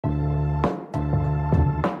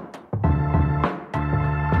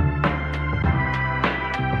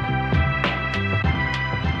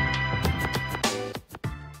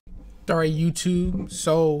Alright, YouTube.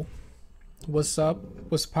 So, what's up?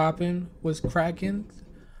 What's poppin'? What's cracking?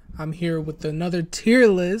 I'm here with another tier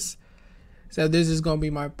list. So this is gonna be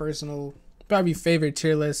my personal, probably favorite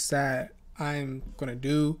tier list that I'm gonna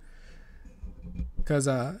do. Cause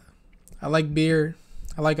I like beer,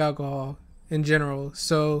 I like alcohol in general.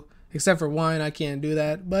 So except for wine, I can't do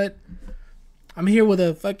that. But I'm here with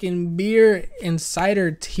a fucking beer and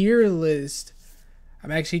cider tier list. I'm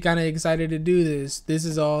actually kind of excited to do this. This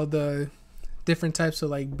is all the different types of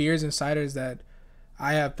like beers and ciders that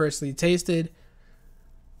I have personally tasted.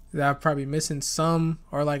 That I'm probably missing some,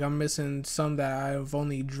 or like I'm missing some that I've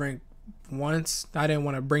only drank once. I didn't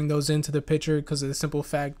want to bring those into the picture because of the simple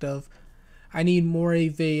fact of I need more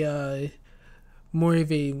of a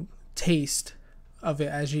taste of it,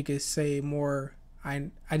 as you could say. More, I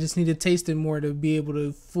just need to taste it more to be able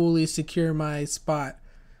to fully secure my spot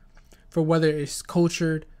for whether it's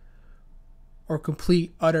cultured or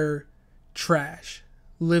complete utter trash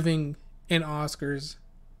living in Oscar's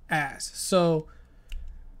ass. So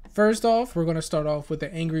first off, we're gonna start off with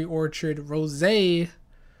the Angry Orchard Rosé,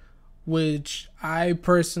 which I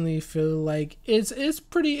personally feel like it's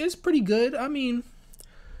pretty good. I mean,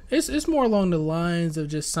 it's more along the lines of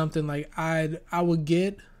just something like I'll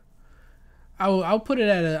put it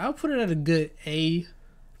at a good A.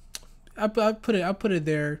 I'll put it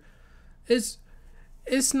there.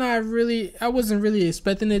 It's not really, I wasn't really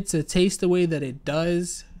expecting it to taste the way that it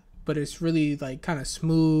does, but it's really like kind of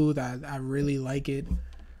smooth. I really like it.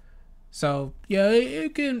 So yeah,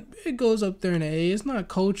 it goes up there in A. It's not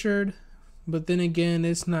cultured, but then again,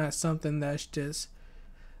 it's not something that's just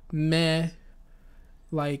meh.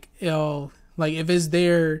 Like, like if it's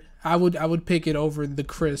there, I would pick it over the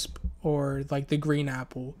crisp or like the green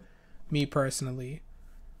apple, me personally.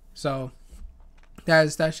 So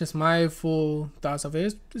that's just my full thoughts of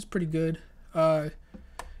it. It's pretty good.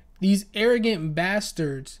 These Arrogant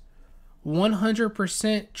Bastards,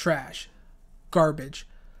 100% trash, garbage.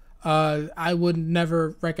 I would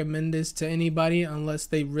never recommend this to anybody unless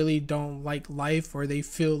they really don't like life or they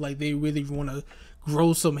feel like they really want to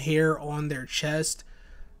grow some hair on their chest.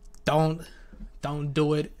 Don't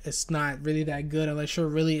do it. It's not really that good unless you're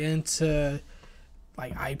really into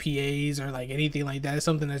like IPAs or like anything like that. It's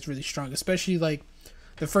something that's really strong, especially like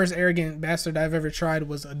the first Arrogant Bastard I've ever tried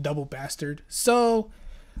was a Double Bastard. So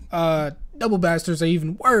Double Bastards are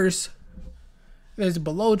even worse. There's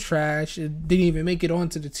below trash. It didn't even make it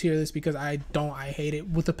onto the tier list because I hate it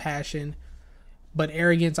with a passion. But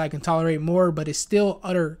Arrogance I can tolerate more, but it's still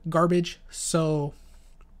utter garbage. So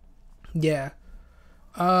yeah.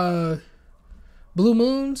 Blue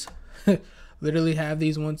Moons, literally have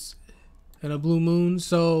these once in a Blue Moon,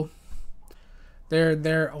 so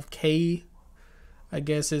they're okay. I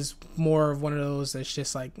guess it's more of one of those that's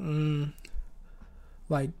just like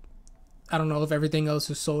like I don't know, if everything else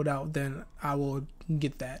is sold out, then I will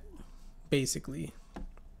get that, basically.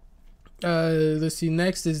 Let's see,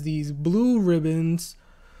 next is these Blue Ribbons.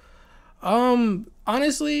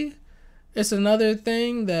 Honestly, it's another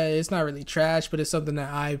thing that it's not really trash, but it's something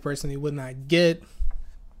that I personally would not get.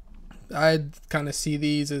 I kind of see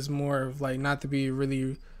these as more of like, not to be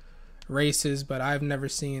really racist, but I've never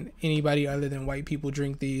seen anybody other than white people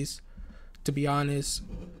drink these, to be honest.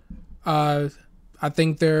 I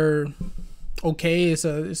think they're okay. It's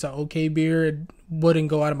a okay beer. It wouldn't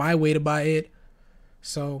go out of my way to buy it.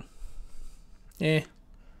 So, eh.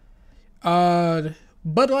 Bud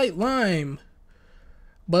Light Lime.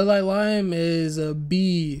 Bud Light Lime is a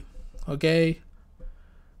B. Okay,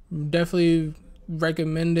 definitely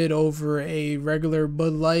recommended over a regular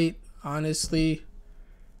Bud Light. Honestly,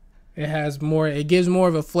 it gives more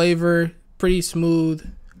of a flavor. Pretty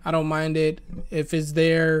smooth. I don't mind it if it's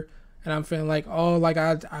there and I'm feeling like, oh, like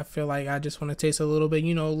I feel like I just want to taste a little bit,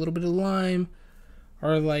 a little bit of lime,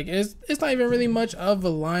 or like it's not even really much of a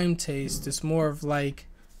lime taste. It's more of like,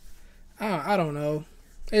 I don't know.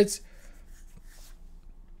 It's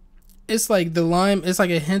like the lime. It's like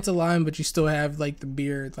a hint of lime, but you still have like the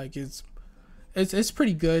beer. Like it's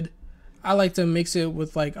pretty good. I like to mix it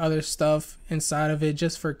with like other stuff inside of it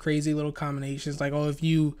just for crazy little combinations. Like, oh, if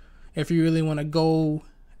you really want to go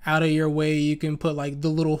out of your way, you can put like the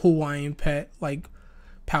little Hawaiian pet like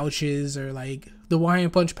pouches or like the Hawaiian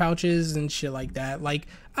punch pouches and shit like that. Like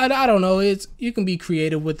I don't know. You can be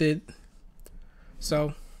creative with it.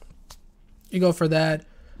 So you go for that.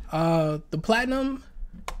 The Platinum.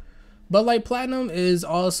 Bud Light Platinum is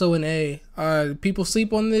also an A. People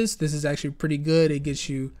sleep on this. This is actually pretty good. It gets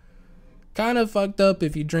you kind of fucked up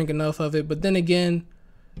if you drink enough of it. But then again,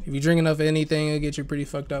 if you drink enough of anything, it'll get you pretty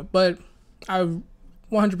fucked up. But I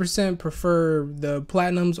 100% prefer the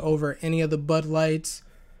Platinums over any of the Bud Lights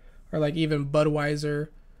or like even Budweiser.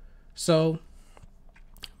 So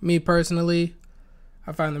me personally,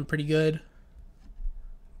 I find them pretty good.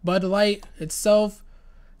 Bud Light itself,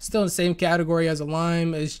 still in the same category as a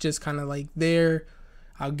lime. It's just kind of like there.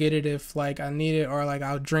 I'll get it if like I need it, or like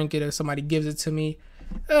I'll drink it if somebody gives it to me.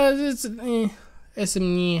 It's a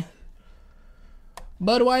me.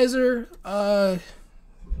 Budweiser,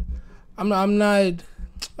 I'm not.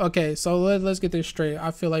 Okay, so let's get this straight.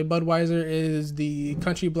 I feel like Budweiser is the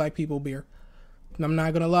country black people beer. And I'm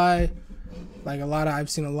not gonna lie, like I've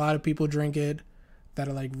seen a lot of people drink it that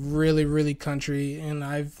are like really, really country, and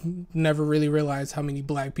I've never really realized how many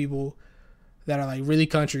black people that are like really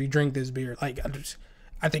country drink this beer. Like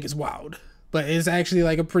I think it's wild, but it's actually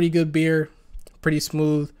like a pretty good beer, pretty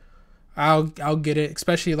smooth. I'll get it,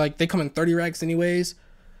 especially like they come in 30 racks anyways.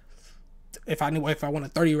 If I want a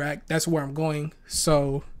 30 rack, that's where I'm going.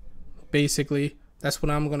 So basically, that's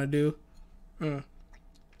what I'm gonna do.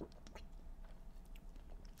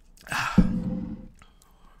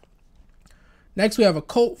 Next, we have a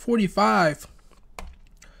Colt 45.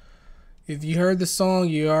 If you heard the song,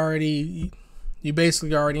 you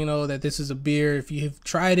basically already know that this is a beer. If you've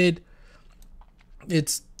tried it,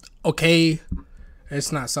 it's okay.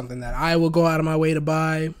 It's not something that I will go out of my way to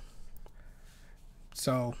buy.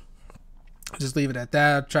 So just leave it at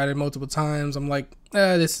that. I've tried it multiple times. I'm like,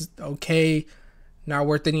 this is okay. Not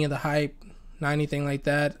worth any of the hype. Not anything like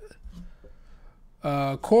that.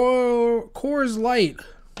 Coors Light.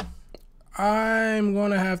 I'm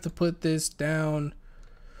gonna have to put this down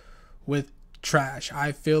with trash.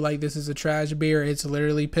 I feel like this is a trash beer. It's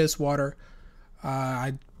literally piss water.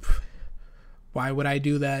 Why would I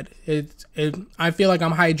do that? I feel like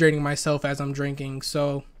I'm hydrating myself as I'm drinking,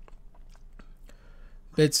 so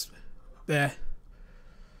it's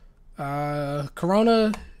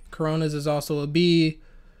Coronas is also a B.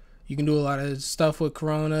 You can do a lot of stuff with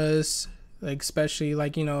Coronas. Like, especially,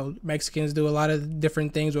 like, you know, Mexicans do a lot of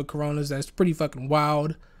different things with Coronas that's pretty fucking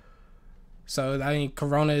wild. So, I think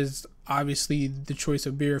Corona is obviously the choice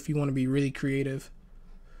of beer if you want to be really creative.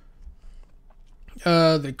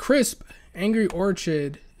 The Crisp Angry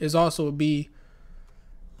Orchard is also a B.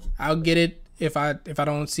 I'll get it if I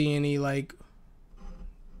don't see any, like,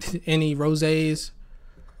 any rosés.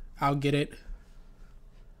 I'll get it.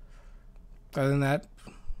 Other than that,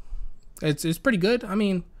 it's pretty good. I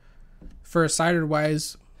mean, for cider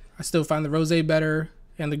wise, I still find the rosé better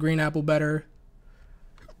and the green apple better.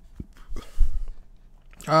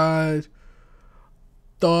 The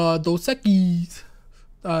Dos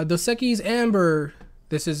Equis Amber.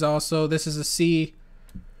 This is a C.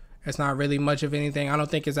 It's not really much of anything. I don't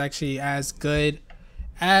think it's actually as good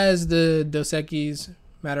as the Dos Equis.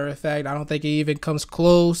 Matter of fact, I don't think it even comes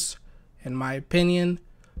close, in my opinion.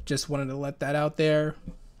 Just wanted to let that out there.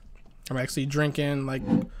 I'm actually drinking like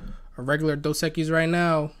a regular Dos Equis right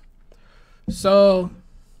now, so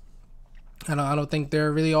I don't think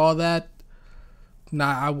they're really all that.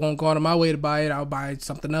 I won't go out of my way to buy it. I'll buy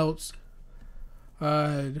something else.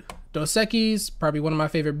 Dos Equis, probably one of my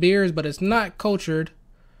favorite beers, but it's not cultured.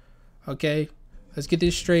 Okay, let's get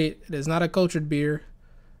this straight. It is not a cultured beer,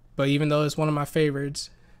 but even though it's one of my favorites,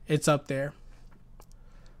 it's up there.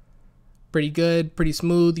 Pretty good, pretty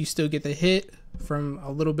smooth. You still get the hit from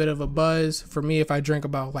a little bit of a buzz. For me, if I drink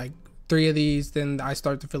about like 3 of these, then I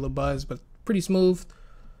start to feel a buzz, but pretty smooth.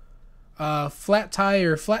 Flat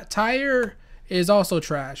Tire. Flat Tire is also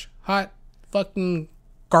trash. Hot fucking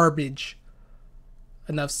garbage.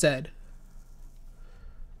 Enough said.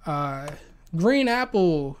 Green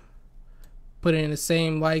Apple. Put it in the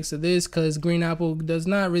same likes of this because Green Apple does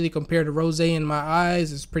not really compare to rosé in my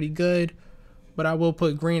eyes. It's pretty good, but I will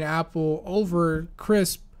put Green Apple over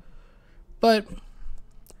Crisp. But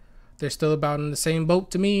they're still about in the same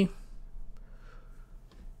boat to me.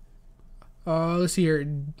 Let's see here.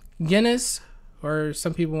 Guinness, or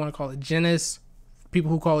some people want to call it Guinness.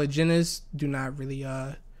 People who call it Guinness do not really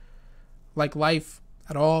like life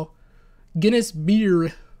at all. Guinness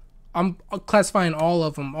beer. I'm classifying all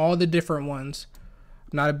of them, all the different ones.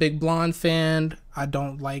 I'm not a big blonde fan. I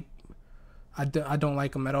don't like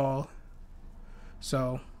them at all.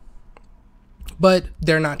 So, but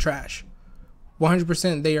they're not trash.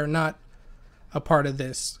 100% they are not a part of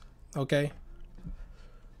this, okay?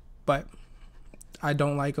 But I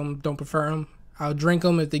don't like them, don't prefer them. I'll drink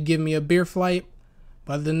them if they give me a beer flight.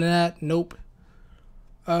 But other than that, nope.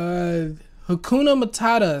 Hakuna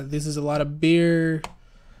Matata. This is a lot of beer.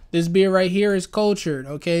 This beer right here is cultured,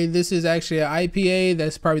 okay? This is actually an IPA.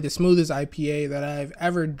 That's probably the smoothest IPA that I've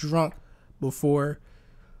ever drunk before.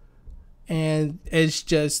 And it's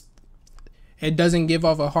just, it doesn't give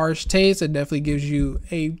off a harsh taste. It definitely gives you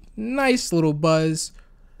a nice little buzz.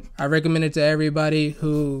 I recommend it to everybody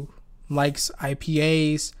who likes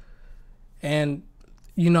IPAs. And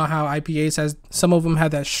you know how IPAs has, some of them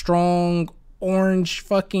have that strong orange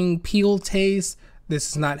fucking peel taste. This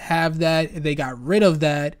does not have that. They got rid of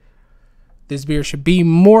that. This beer should be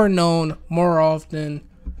more known more often.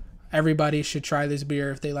 Everybody should try this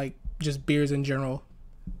beer if they like just beers in general.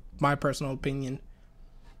 My personal opinion.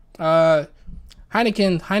 Heineken.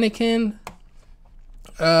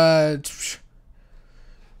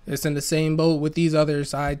 It's in the same boat with these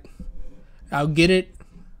others. I'll get it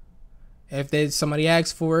if there's somebody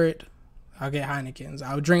asks for it. I'll get Heinekens.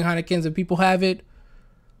 I'll drink Heinekens if people have it.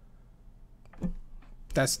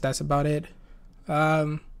 That's about it.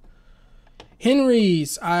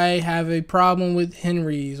 Henry's. I have a problem with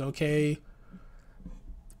Henry's, okay?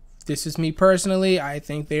 This is me personally. I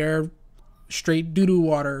think they're straight doo-doo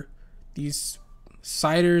water. These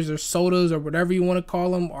ciders or sodas or whatever you want to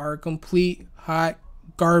call them are complete hot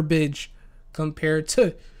garbage compared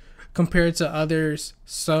to others.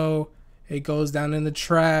 So it goes down in the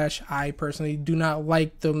trash. I personally do not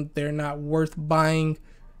like them. They're not worth buying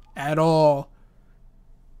at all.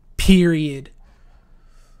 Period.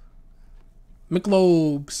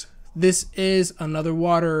 Michelob's. This is another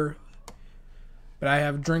water, but I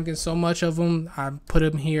have drinking so much of them, I put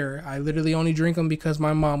them here. I literally only drink them because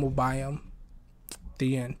my mom will buy them.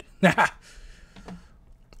 The end.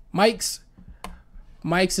 Mike's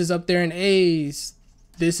is up there in A's.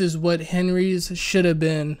 This is what Henry's should have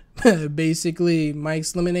been. Basically,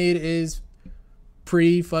 Mike's lemonade is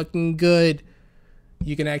pretty fucking good.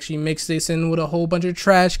 You can actually mix this in with a whole bunch of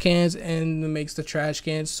trash cans and it makes the trash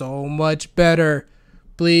can so much better.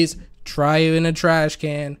 Please try it in a trash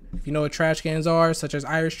can. If you know what trash cans are, such as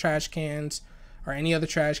Irish trash cans or any other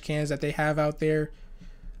trash cans that they have out there,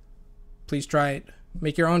 please try it.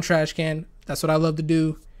 Make your own trash can. That's what I love to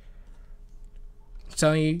do. I'm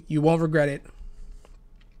telling you, you won't regret it.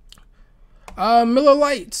 Miller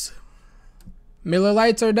Lights. Miller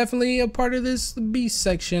Lights are definitely a part of this beast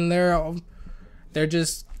section. They're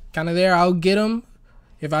just kind of there. I'll get them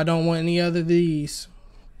if I don't want any other of these.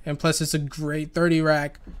 And plus, it's a great 30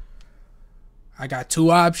 rack. I got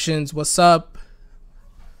 2 options. What's up?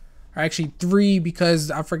 Or actually 3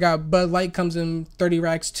 because I forgot Bud Light comes in 30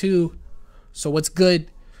 racks too. So what's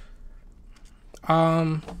good?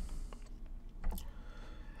 Modelo,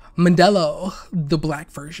 the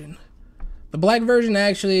black version. The black version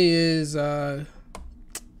actually is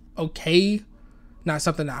okay. Not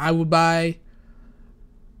something that I would buy.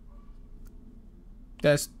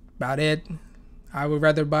 That's about it. I would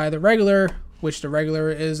rather buy the regular, which the regular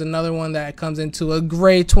is another one that comes into a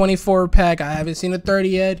great 24 pack. I haven't seen a 30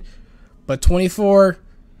 yet, but 24,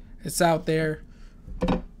 it's out there.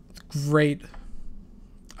 Great.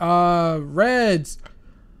 Reds.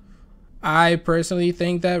 I personally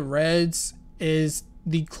think that Reds is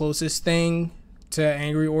the closest thing to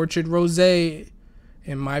Angry Orchard Rosé.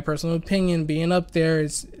 In my personal opinion, being up there,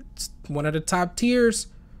 it's one of the top tiers.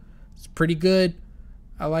 It's pretty good.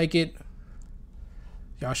 I like it.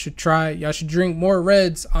 Y'all should try. Y'all should drink more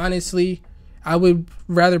Reds. Honestly, I would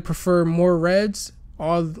rather prefer more Reds.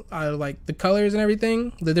 I like the colors and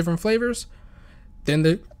everything, the different flavors, than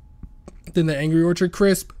the Angry Orchard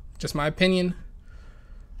Crisp. Just my opinion.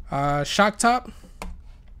 Shock Top,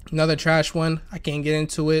 another trash one. I can't get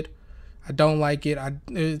into it. I don't like it.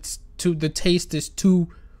 The taste is too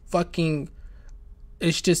fucking.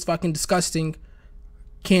 It's just fucking disgusting.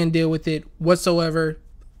 Can't deal with it whatsoever.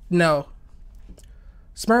 No.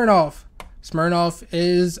 Smirnoff. Smirnoff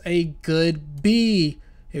is a good B.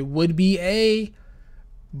 It would be A,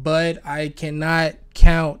 but I cannot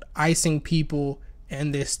count icing people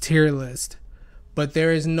in this tier list. But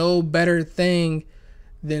there is no better thing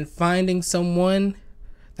than finding someone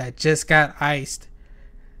that just got iced.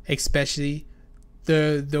 Especially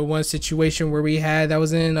the one situation where we had that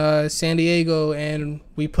was in San Diego, and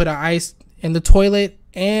we put an ice in the toilet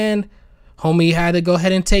and homie had to go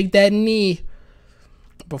ahead and take that knee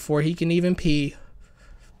before he can even pee.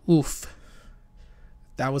 Oof.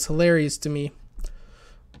 That was hilarious to me.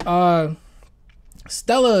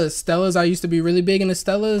 Stella's. I used to be really big into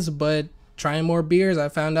Stella's, but trying more beers, I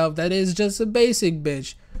found out that is just a basic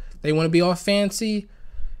bitch. They want to be all fancy.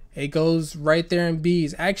 It goes right there in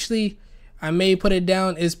B's. Actually, I may put it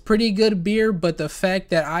down as pretty good beer, but the fact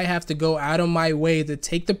that I have to go out of my way to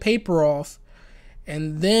take the paper off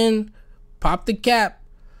and then pop the cap,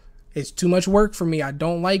 it's too much work for me. I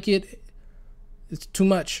don't like it. It's too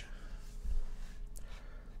much.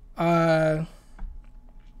 I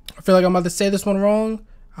feel like I'm about to say this one wrong.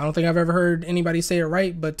 I don't think I've ever heard anybody say it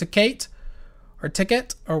right, but Tecate or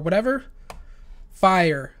Ticket or whatever.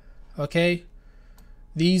 Fire. Okay?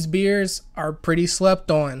 These beers are pretty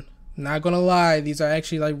slept on. Not gonna lie, these are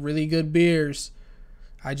actually like really good beers.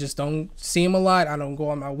 I just don't see them a lot. I don't go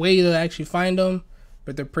on my way to actually find them,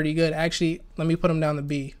 but they're pretty good. Actually, let me put them down to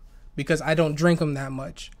B because I don't drink them that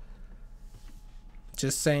much.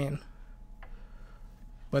 Just saying.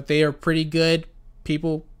 But they are pretty good.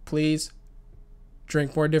 People, please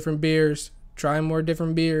drink more different beers. Try more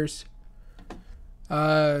different beers.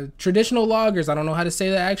 Traditional lagers. I don't know how to say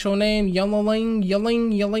the actual name. Yelling.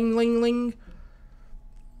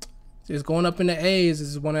 It's going up in the A's. This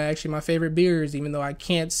is one of actually my favorite beers, even though I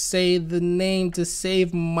can't say the name to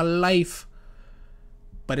save my life.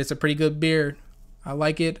 But it's a pretty good beer. I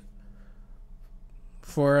like it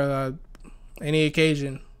for any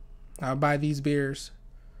occasion. I'll buy these beers.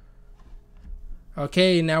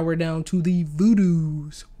 Okay, now we're down to the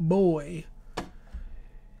Voodoos, boy.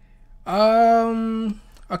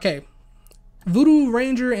 Okay. Voodoo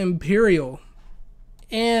Ranger Imperial.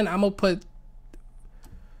 And I'm gonna put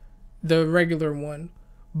the regular one.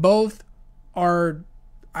 Both are,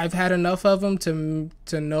 I've had enough of them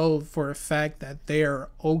to know for a fact that they are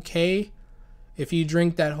okay. If you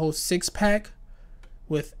drink that whole 6-pack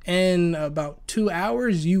within about 2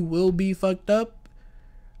 hours, you will be fucked up.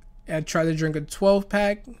 I tried to drink a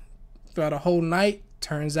 12-pack throughout a whole night.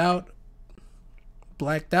 Turns out,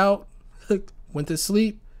 blacked out, went to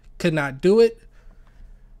sleep, could not do it.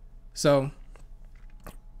 So,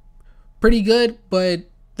 pretty good, but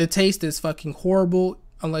the taste is fucking horrible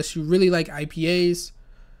unless you really like IPAs.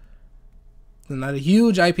 I'm not a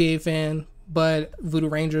huge IPA fan, but Voodoo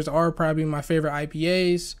Rangers are probably my favorite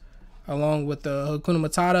IPAs, along with the Hakuna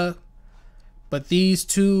Matata. But these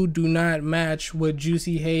two do not match what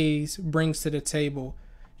Juicy Haze brings to the table.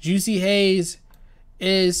 Juicy Haze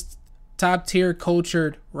is top tier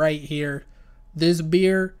cultured right here. This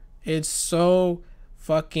beer is so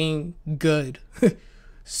fucking good.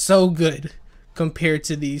 So good compared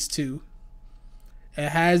to these two. It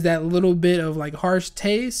has that little bit of like harsh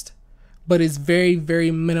taste, but it's very, very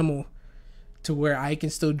minimal to where I can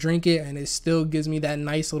still drink it and it still gives me that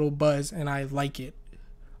nice little buzz and I like it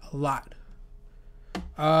a lot.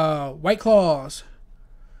 White Claws.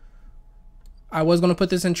 I was gonna put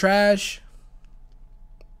this in trash,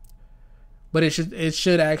 but it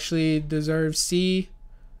should actually deserve C.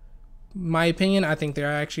 My opinion, I think they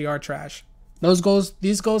actually are trash.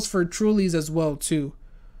 These goes for Trulies as well too.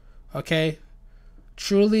 Okay,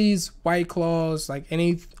 Trulies, White Claws, like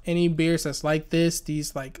any beers that's like this,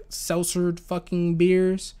 these like seltzered fucking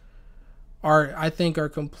beers I think are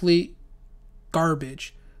complete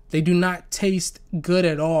garbage. They do not taste good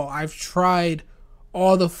at all. I've tried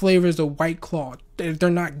all the flavors of White Claw. They're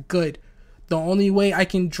not good. The only way I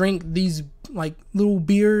can drink these like little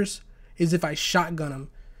beers is if I shotgun them.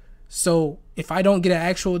 So if I don't get an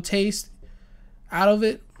actual taste out of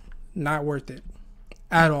it, not worth it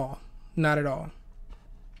at all. Not at all.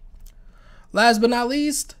 Last but not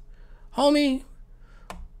least, homie,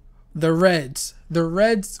 the Reds. The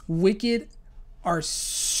Reds Wicked are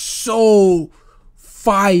so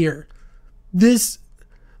fire. These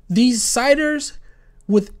ciders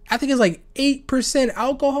with, I think it's like 8%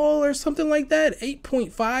 alcohol or something like that,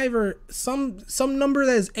 8.5 or some number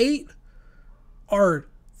that is 8, are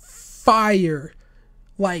fire.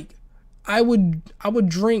 Like I would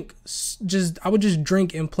just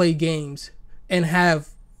drink and play games and have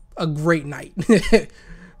a great night.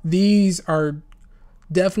 These are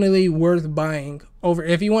definitely worth buying. Over,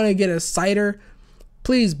 if you want to get a cider,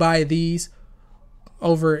 please buy these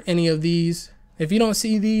over any of these. If you don't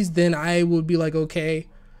see these, then I would be like, okay,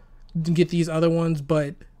 get these other ones.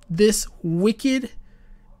 But this Wicked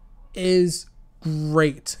is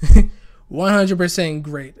great. 100%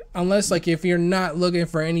 great. Unless like if you're not looking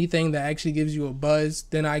for anything that actually gives you a buzz,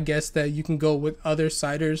 then I guess that you can go with other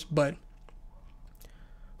ciders. But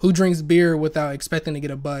who drinks beer without expecting to get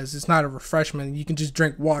a buzz? It's not a refreshment. You can just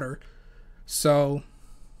drink water. So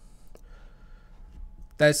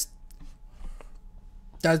that's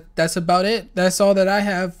about it. That's all that I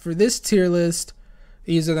have for this tier list.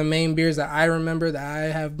 These are the main beers that I remember that I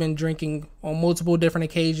have been drinking on multiple different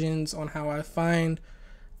occasions, on how I find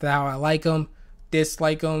that, how I like them,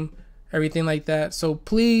 dislike them, everything like that. So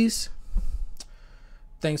please,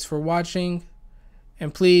 thanks for watching,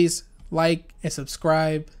 and please like and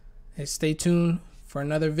subscribe and stay tuned for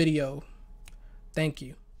another video. Thank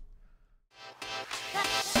you.